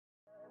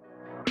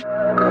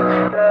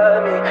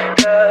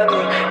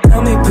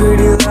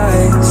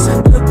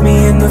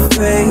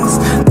face.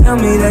 Tell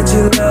me that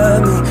you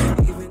love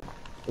me.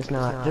 It's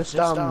not. Just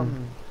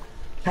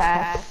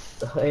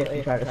pass. If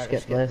you try to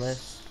skip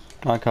this.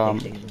 I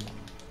can't.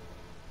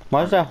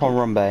 Why is there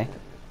Harambe?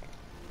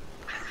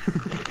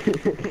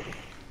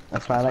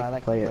 That's why I like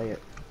to play it.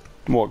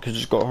 What? Because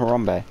it's got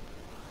Harambe.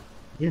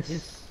 Yes.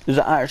 Is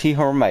it actually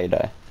Harambe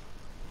though?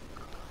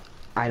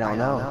 I don't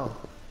know.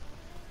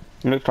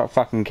 It looks like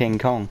fucking King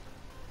Kong.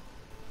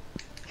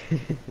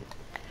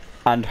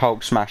 And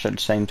Hulk smash at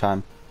the same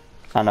time.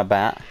 And a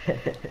bat.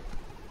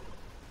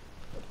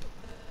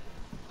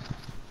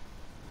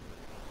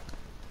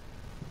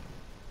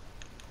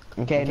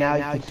 Okay, now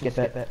you can skip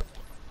it.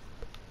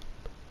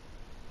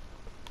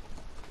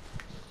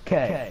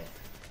 Okay.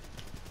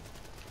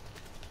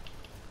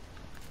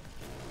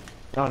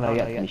 Oh no, you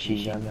got the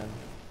machine gun.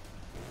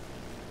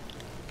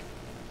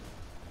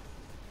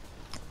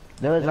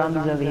 There are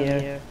zombies over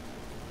here.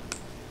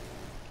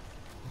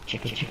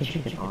 Chicken.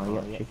 Oh, you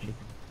got chicken.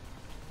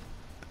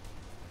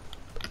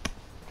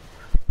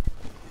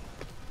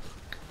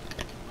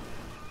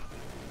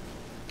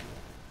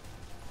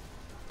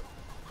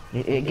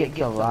 It gets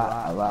a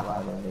lot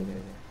harder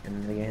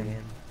in the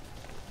game.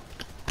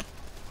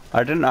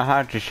 I didn't know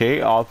how to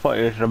shoot. I thought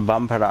it was a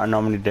bumper that I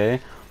normally do,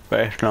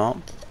 but it's not.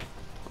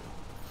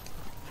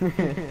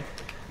 I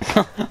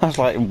was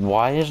like,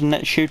 why isn't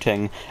it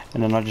shooting?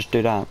 And then I just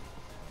do that.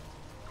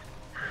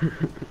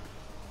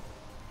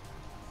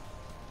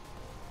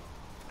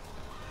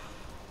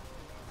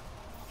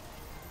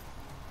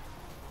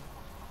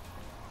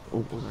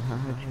 Oh,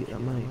 how'd you get that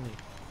money?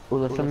 Oh,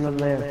 there's something over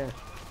there.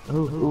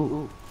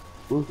 Ooh,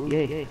 yeah,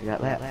 I got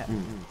that.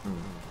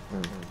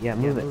 Yeah,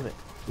 move it.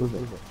 Move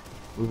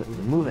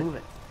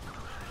it.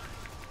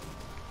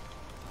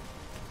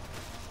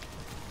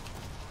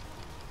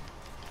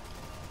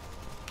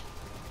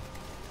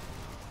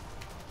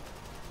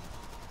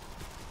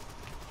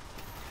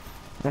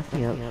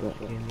 Nothing else.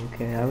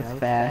 Okay, I was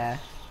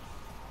fast.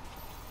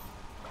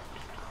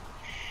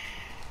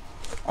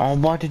 Oh,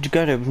 why did you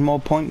go there? There was more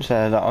points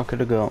there that I could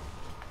have got.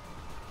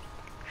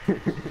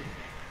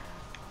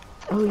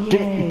 Oh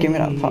yeah. Give me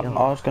that fuck. I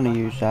was gonna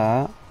use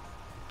that.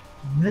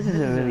 This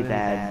isn't really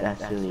bad.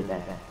 That's really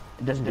bad.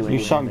 It doesn't do anything.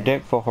 You suck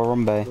dick for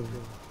Harambe.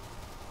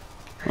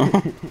 I'm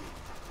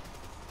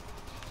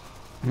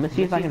gonna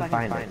see if I can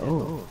find it.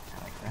 Oh,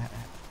 I like that.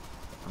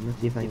 I'm gonna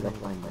see if I can go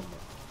find it.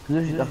 Cause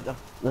this is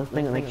the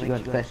thing that makes you go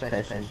to first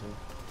person.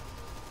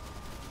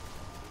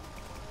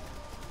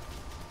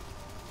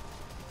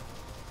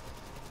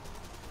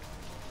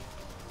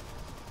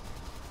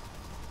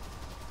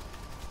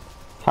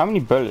 How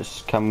many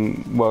bullets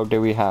do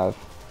we have?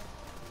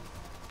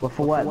 Well,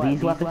 for what?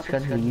 These weapons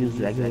can be used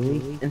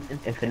regularly?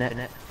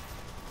 Infinite.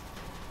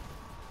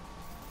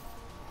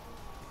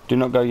 Do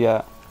not go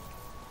yet.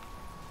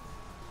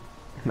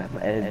 I'm at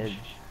my edge.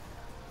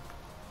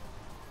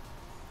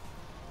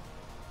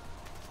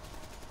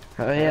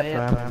 Hurry up,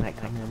 Harambe might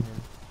come in.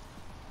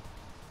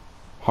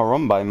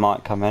 Harambe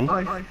might come in.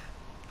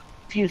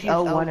 If you use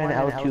L1 and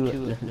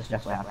L2, this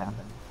stuff will happen.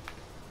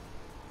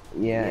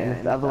 Yeah, and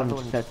if the other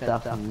one sets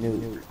stuff on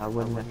nuke, I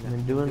wouldn't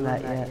recommend doing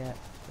that yet.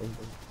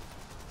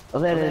 Oh,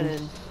 there it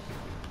is.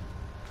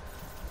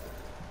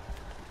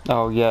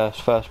 Oh yes,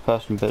 first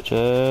person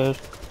bitches.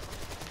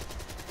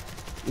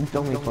 It's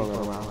only for a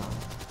little while.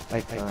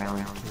 Like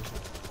around.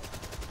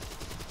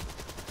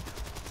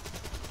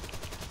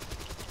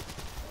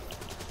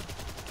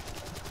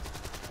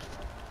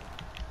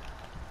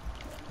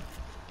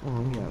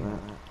 Oh, we got that.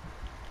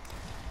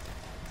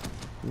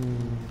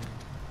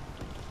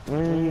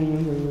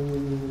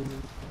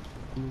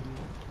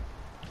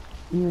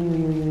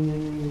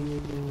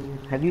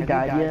 Have you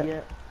died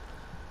yet?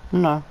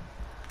 No.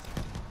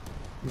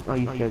 Oh,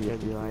 you should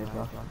just be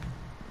alive.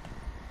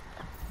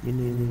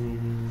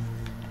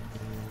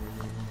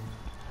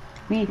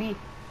 Beep.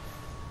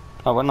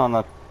 I went on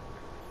a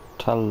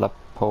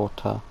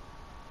teleporter.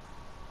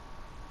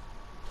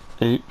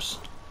 Oops.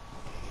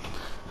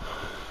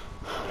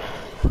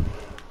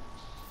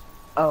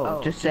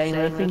 Oh, just saying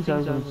other things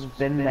goes and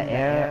spin in the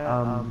air,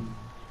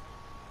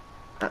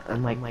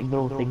 and like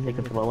little things they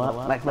can blow up,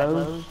 like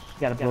those, you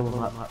gotta blow them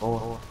up,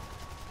 or,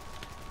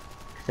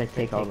 cause they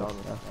take all this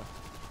stuff.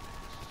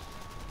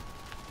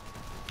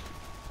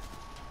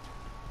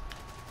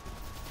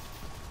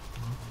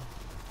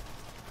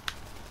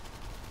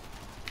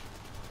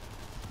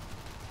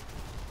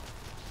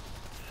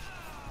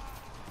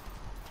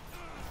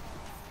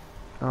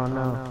 Oh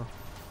no.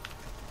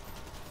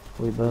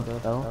 We both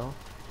fell.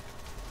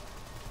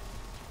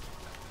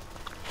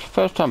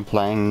 First time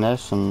playing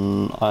this,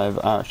 and I've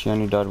actually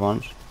only died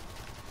once.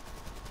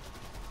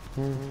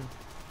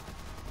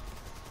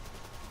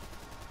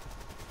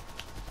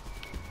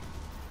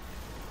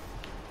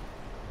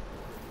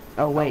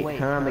 Oh wait,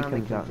 Harambe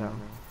comes out now.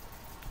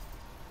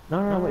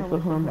 No, wait for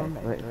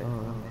Harambe. Wait for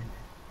Harambe.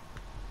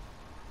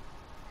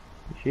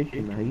 You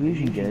should know, he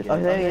usually does. Oh,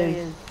 there he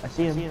is. I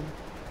see him.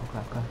 Oh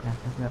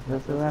crap.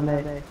 That's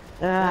Harambe.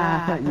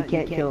 Ah, you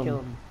can't kill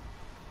him.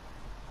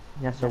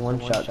 That's a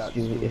one-shot if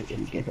you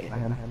get hit by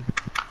him.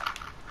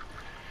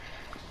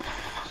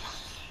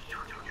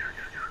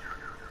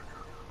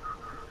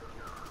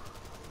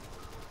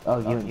 Oh,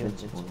 you're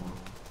invincible now.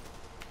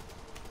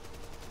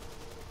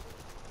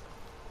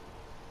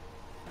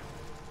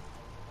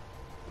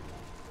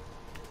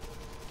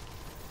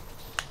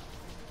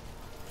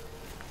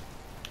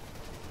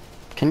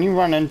 Can you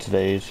run into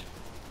these?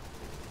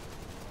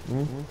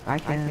 I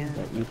can,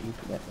 but you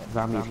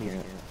zombies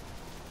can't.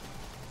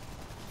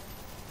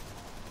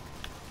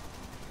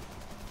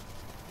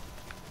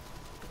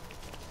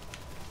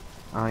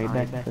 Oh, you're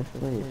back to this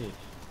place.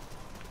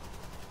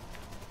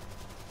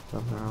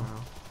 Somehow.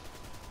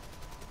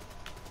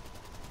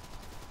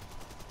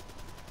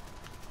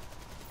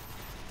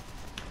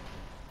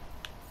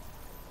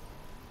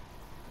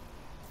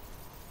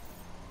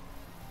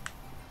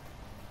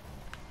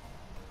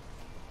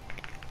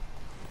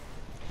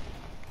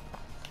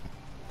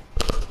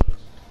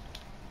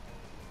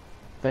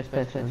 First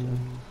person.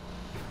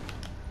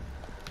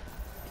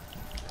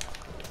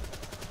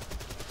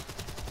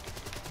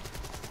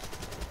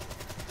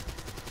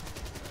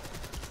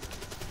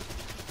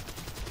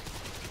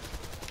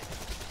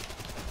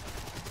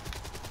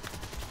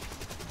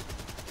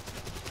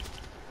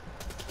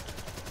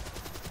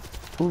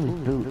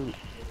 Ooh, dude.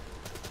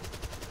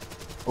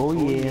 Oh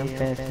yeah, I'm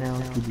fast now.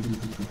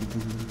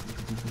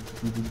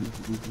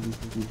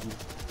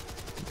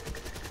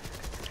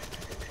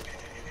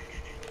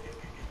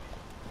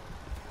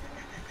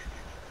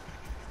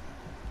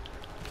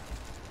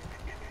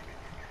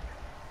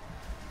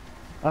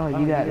 Oh,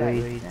 you got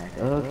raised.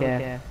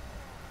 Okay.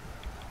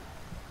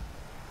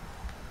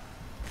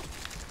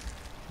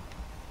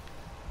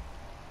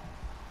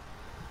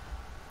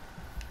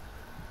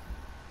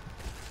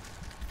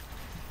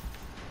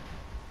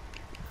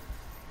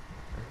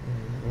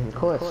 Of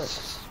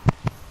course.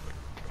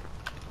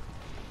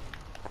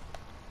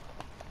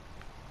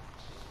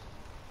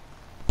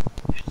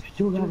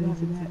 Still got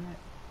that.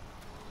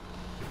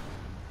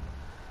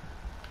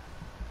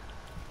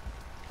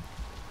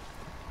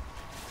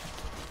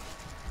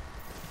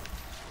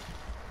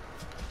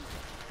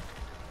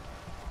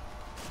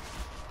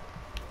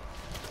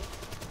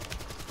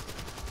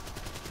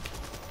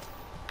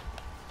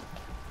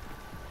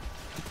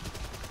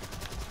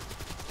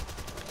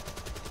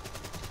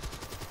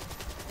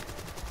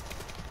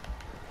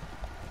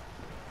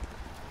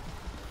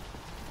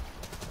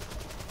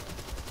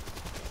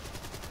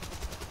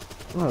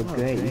 Oh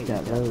great, you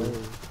got those.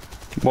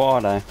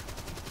 What are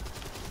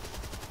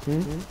they?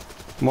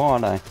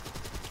 What are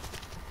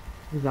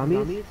they?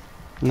 Zombies?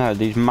 No,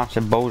 these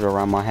massive balls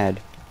around my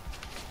head.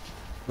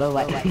 They're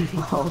like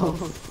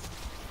balls.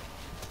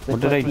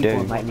 What do they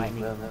do?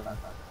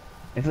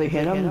 If they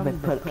hit them, they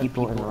put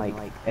people in like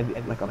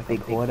a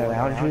big horde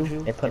around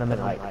you. They put them in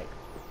like.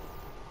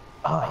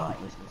 Oh, I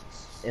hate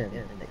this.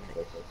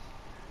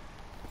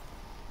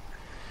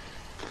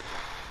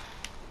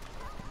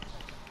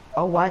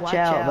 Oh, watch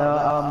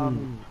out!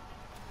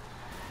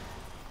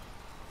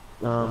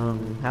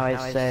 How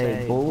I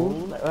say,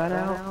 bulls that run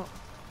out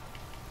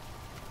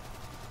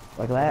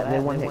like that. They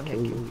want to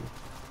kill you.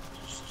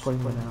 Just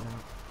putting one out.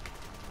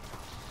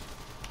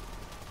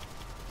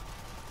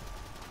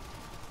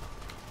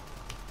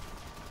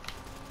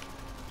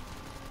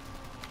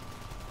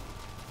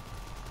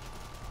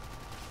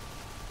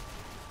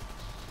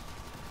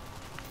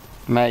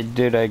 Mate,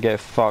 do they get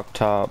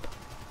fucked up?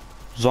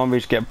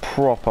 Zombies get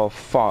proper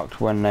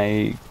fucked when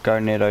they go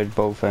near those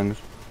bull things.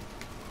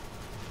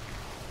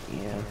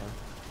 Yeah.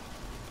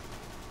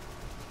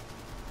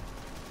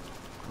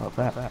 Oh,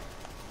 back.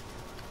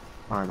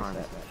 Arms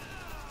that.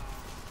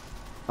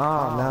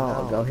 Oh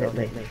no, go hit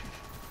me.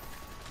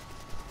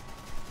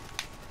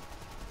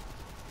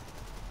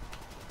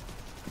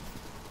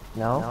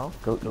 No?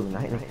 Go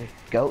unite me.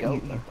 Go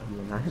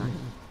unite me.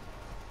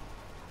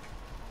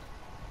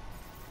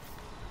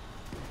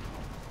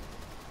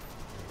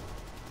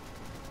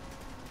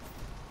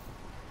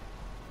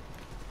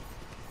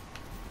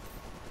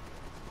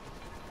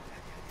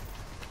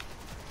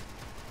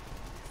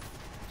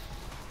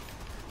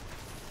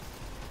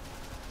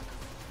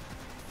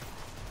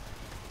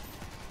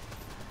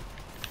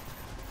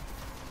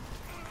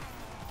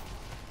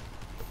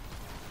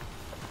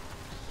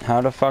 How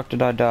the fuck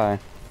did I die?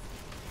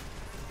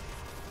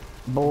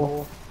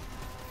 Bull.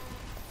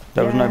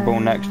 There was no bull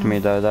next to me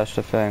though, that's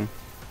the thing.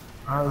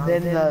 I was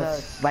in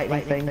the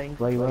lightning thing.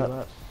 Blow you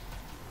up.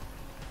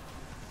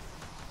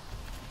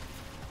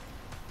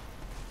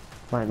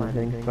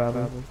 Lightning thing,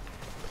 probably.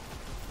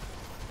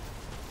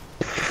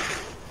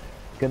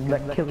 Good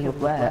luck killing with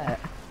that.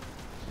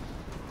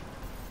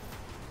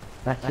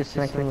 That's just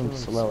making them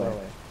slower.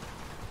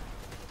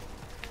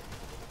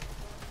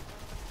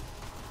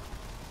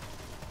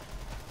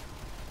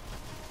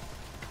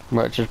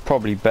 Which is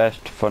probably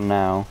best for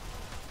now.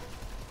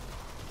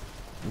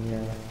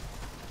 Yeah.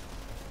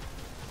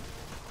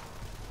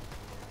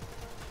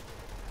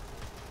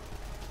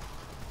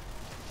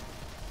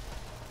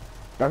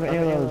 Don't get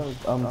near those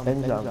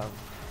things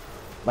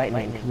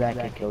lightning, because that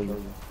could kill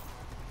you.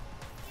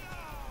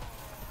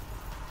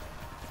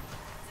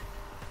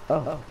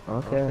 Oh,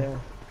 okay.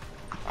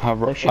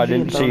 I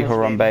didn't see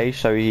Harambe,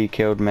 so he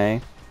killed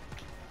me.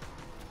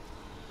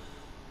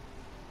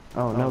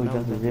 Oh no, we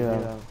jumped to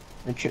 0.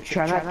 And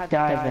try not to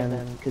dive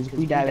in, because if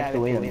we dive, we have to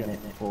wait a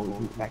minute before we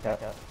boot back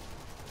up.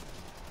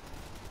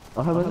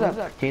 Oh, hey, what's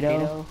up,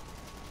 potato?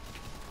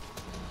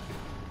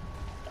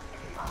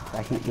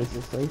 I hate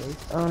this place.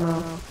 Oh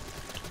no.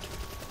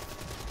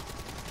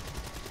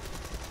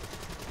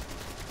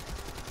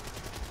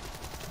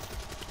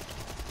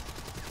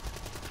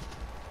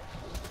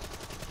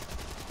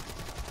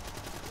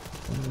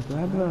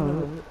 Grab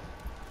road.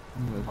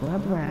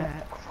 Grab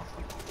rat.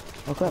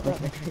 Oh, grab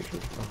rat.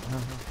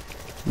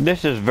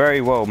 This is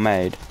very well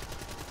made.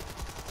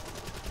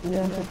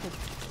 Yeah.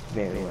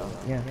 Very well.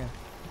 Yeah.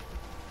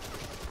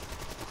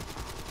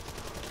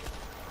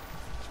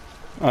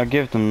 I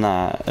give them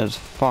that. It's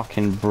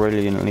fucking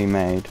brilliantly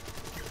made.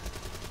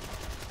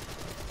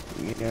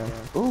 Yeah.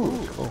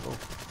 Ooh. Cool.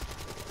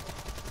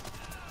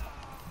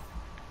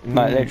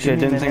 Like literally, I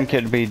didn't think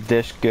it'd be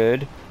this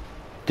good.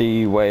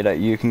 The way that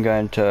you can go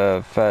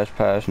into first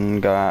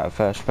person, go out of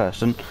first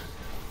person,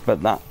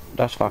 but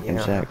that's fucking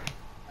sick.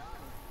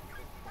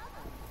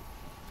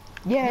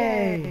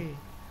 Yay!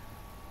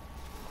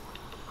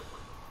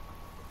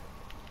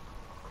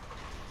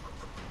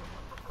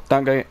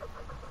 Don't go.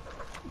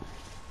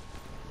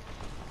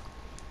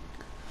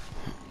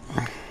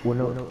 Well,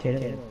 no,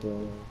 potato.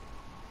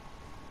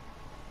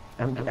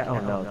 Oh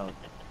no.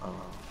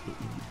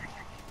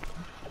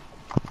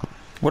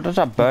 What does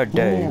that bird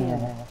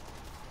do?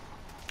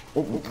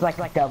 It's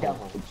like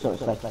double. So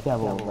it's like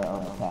double but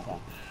on attack.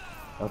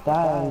 Don't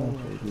die.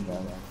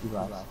 He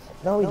lost.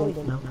 No, he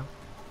didn't. No.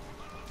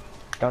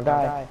 Don't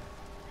die.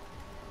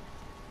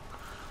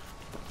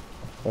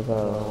 There's a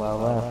well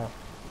left.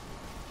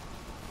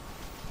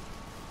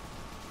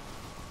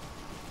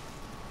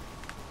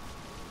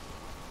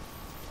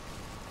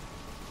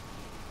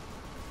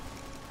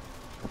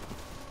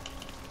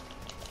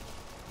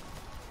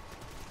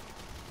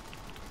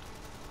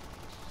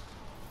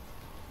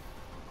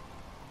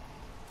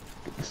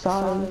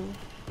 Sorry.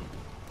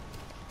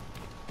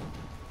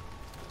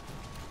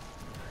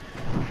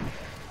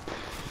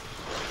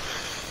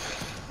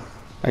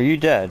 Are you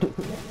dead?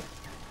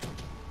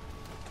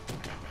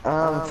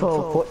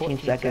 For 14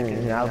 seconds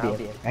and I'll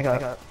be back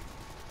up.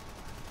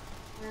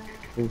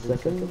 3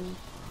 seconds.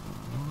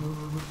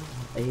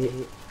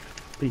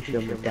 Pretty sure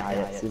I'm gonna die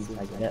as soon as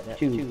I get that.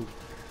 2.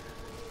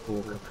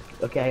 4.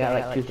 Okay, I got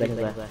like 2 seconds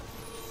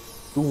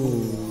left.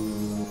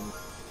 Ooh.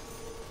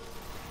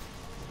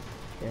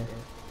 Yeah.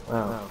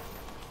 Wow.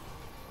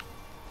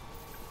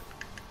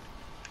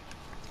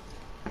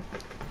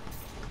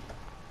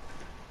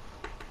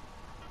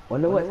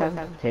 Wonder what happened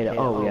to potato.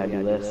 Oh, we gotta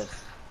do this.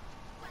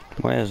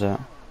 Where is it?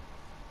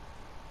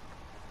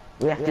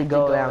 We have to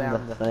go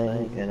around the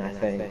thing, and I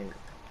think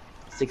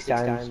 6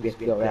 times. We have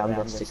to go around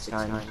them 6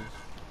 times.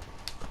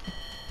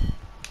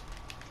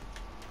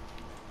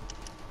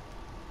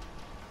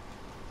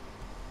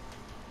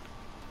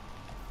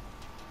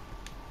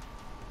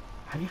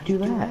 How do you do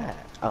that?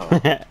 Oh.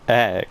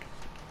 Egg.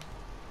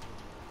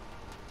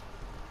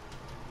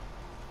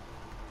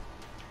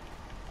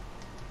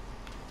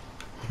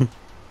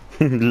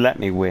 Let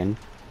me win.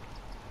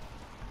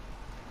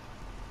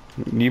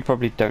 You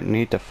probably don't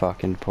need the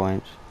fucking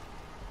points.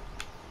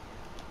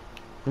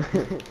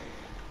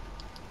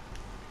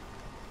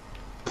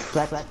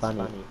 That's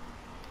funny.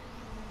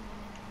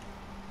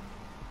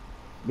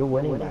 You're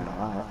winning by a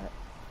lot.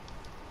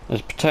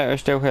 Is Potato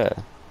still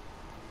here?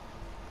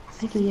 I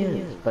think he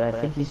is, but I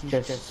think he's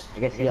just. I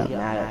guess he got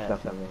mad at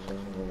stuff.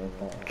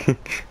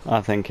 I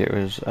think it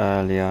was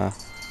earlier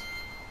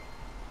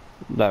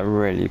that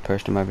really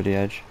pushed him over the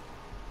edge.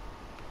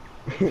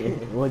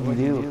 What'd you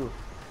do?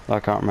 I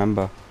can't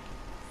remember.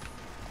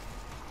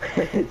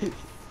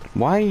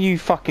 Why are you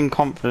fucking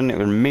confident it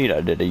was me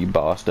that did it, you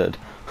bastard?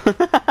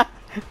 I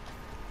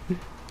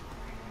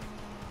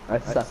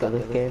suck at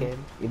this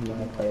game, even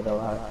though I play it a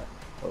lot.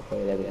 Or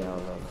play it every now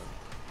and then.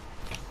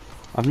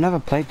 I've never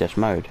played this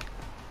mode.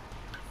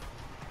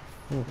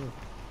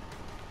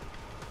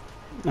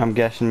 I'm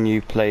guessing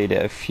you played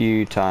it a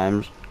few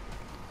times.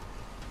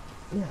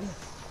 Yes.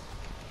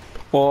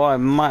 Or I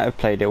might have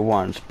played it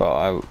once, but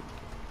I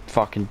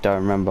fucking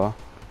don't remember.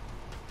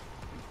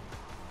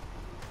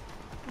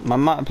 I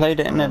might have played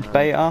it in its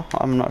beta,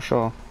 I'm not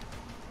sure.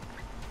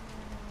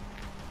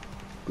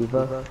 We've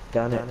both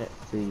done it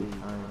 3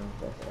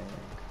 times, I think.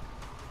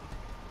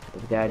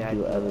 We've got to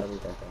do other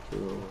stuff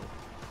to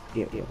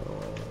get rid of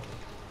it.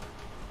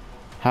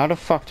 How the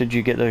fuck did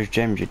you get those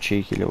gems, you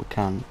cheeky little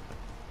cunt?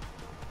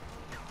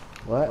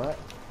 What?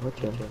 What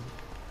gems?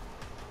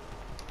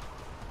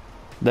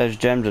 There's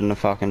gems in the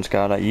fucking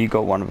Skylight, you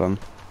got one of them.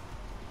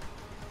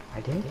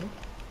 I did?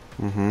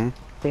 Mm-hmm.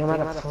 I think I might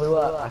have flew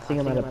up. I think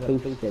I might have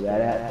pooped it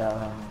right at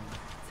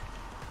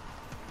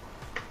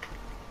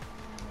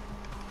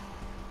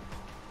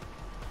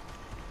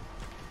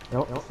I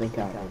don't think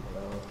I did,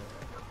 though.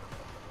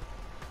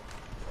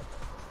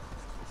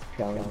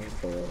 Challenge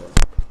failed.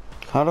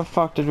 How the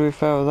fuck did we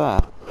fail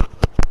that?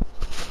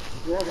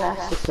 Yeah,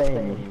 that's the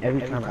same.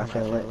 Every time I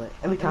fail it.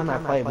 Every time I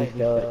play, we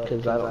fail it,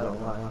 because I don't know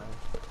why.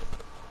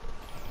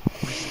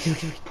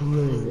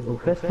 Oh,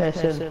 first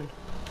person.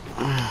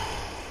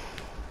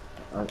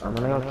 I'm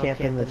gonna go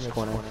camp in this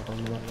corner.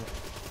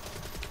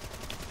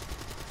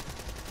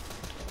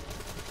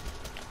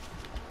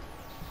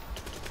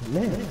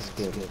 Man, that's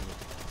good.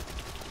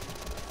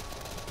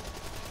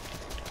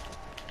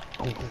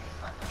 Oh.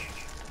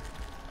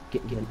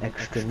 Getting an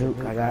extra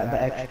nuke. I got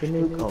the extra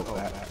nuke. Oh,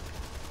 crap.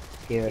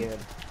 Here.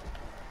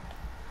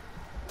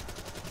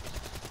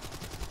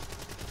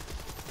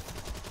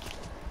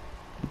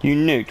 You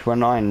nuked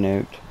when I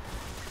nuked.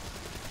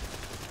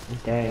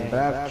 Dang, but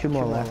I have 2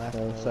 more left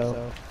though,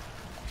 so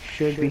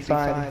should be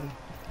fine.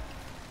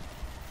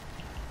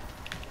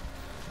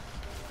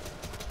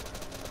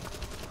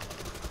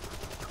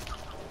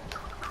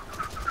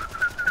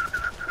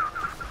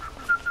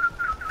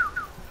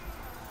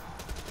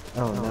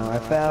 Oh no, I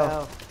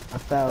fell. I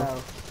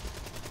fell.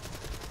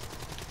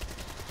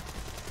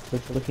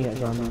 Just looking at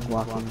zombies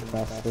walking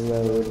across the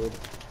road.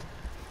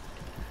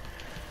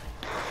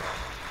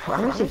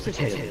 I'm gonna say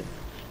potato.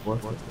 What?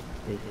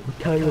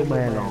 Potato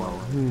man on.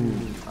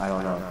 I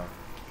don't know.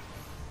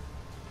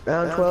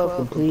 Round 12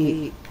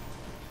 complete.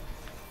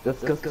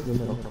 Let's go to the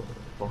middle.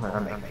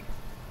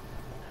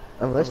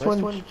 This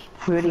one's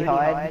pretty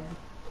hard.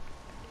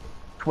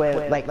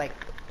 Where, like,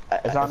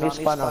 a zombie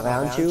spawn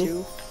around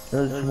you.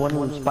 There's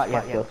one spot you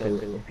have to go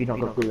through. If you don't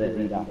go through it,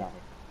 you die.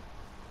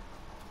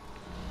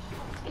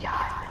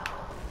 Yeah.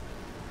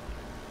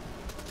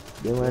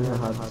 You learn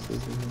how to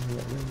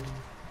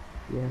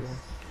yes.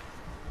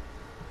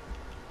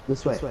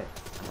 This way.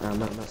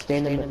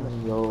 Stand in the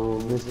middle.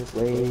 Go this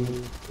way.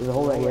 There's a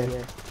hole right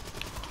here.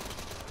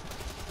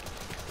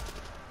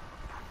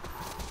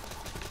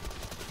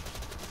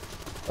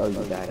 Oh,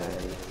 you died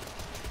already.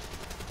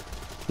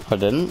 I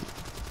didn't.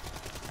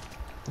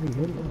 Oh, you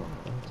didn't?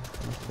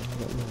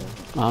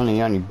 I'm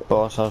the only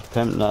boss ass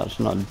pimp that's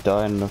not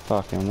died in the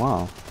fucking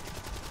WoW.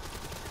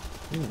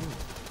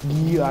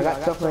 Yeah, I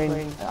got something.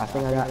 I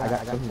think I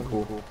got something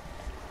cool.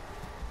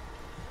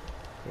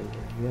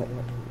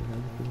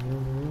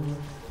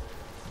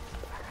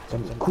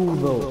 Something cool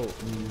though.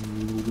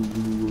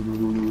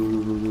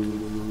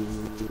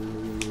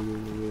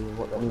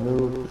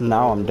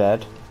 Now I'm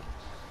dead.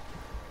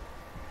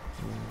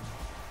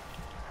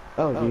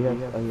 Oh, do you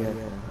have? Oh, yeah.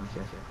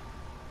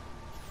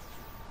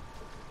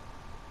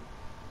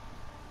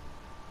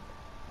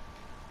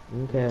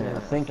 Okay, I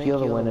think you're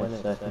the winner.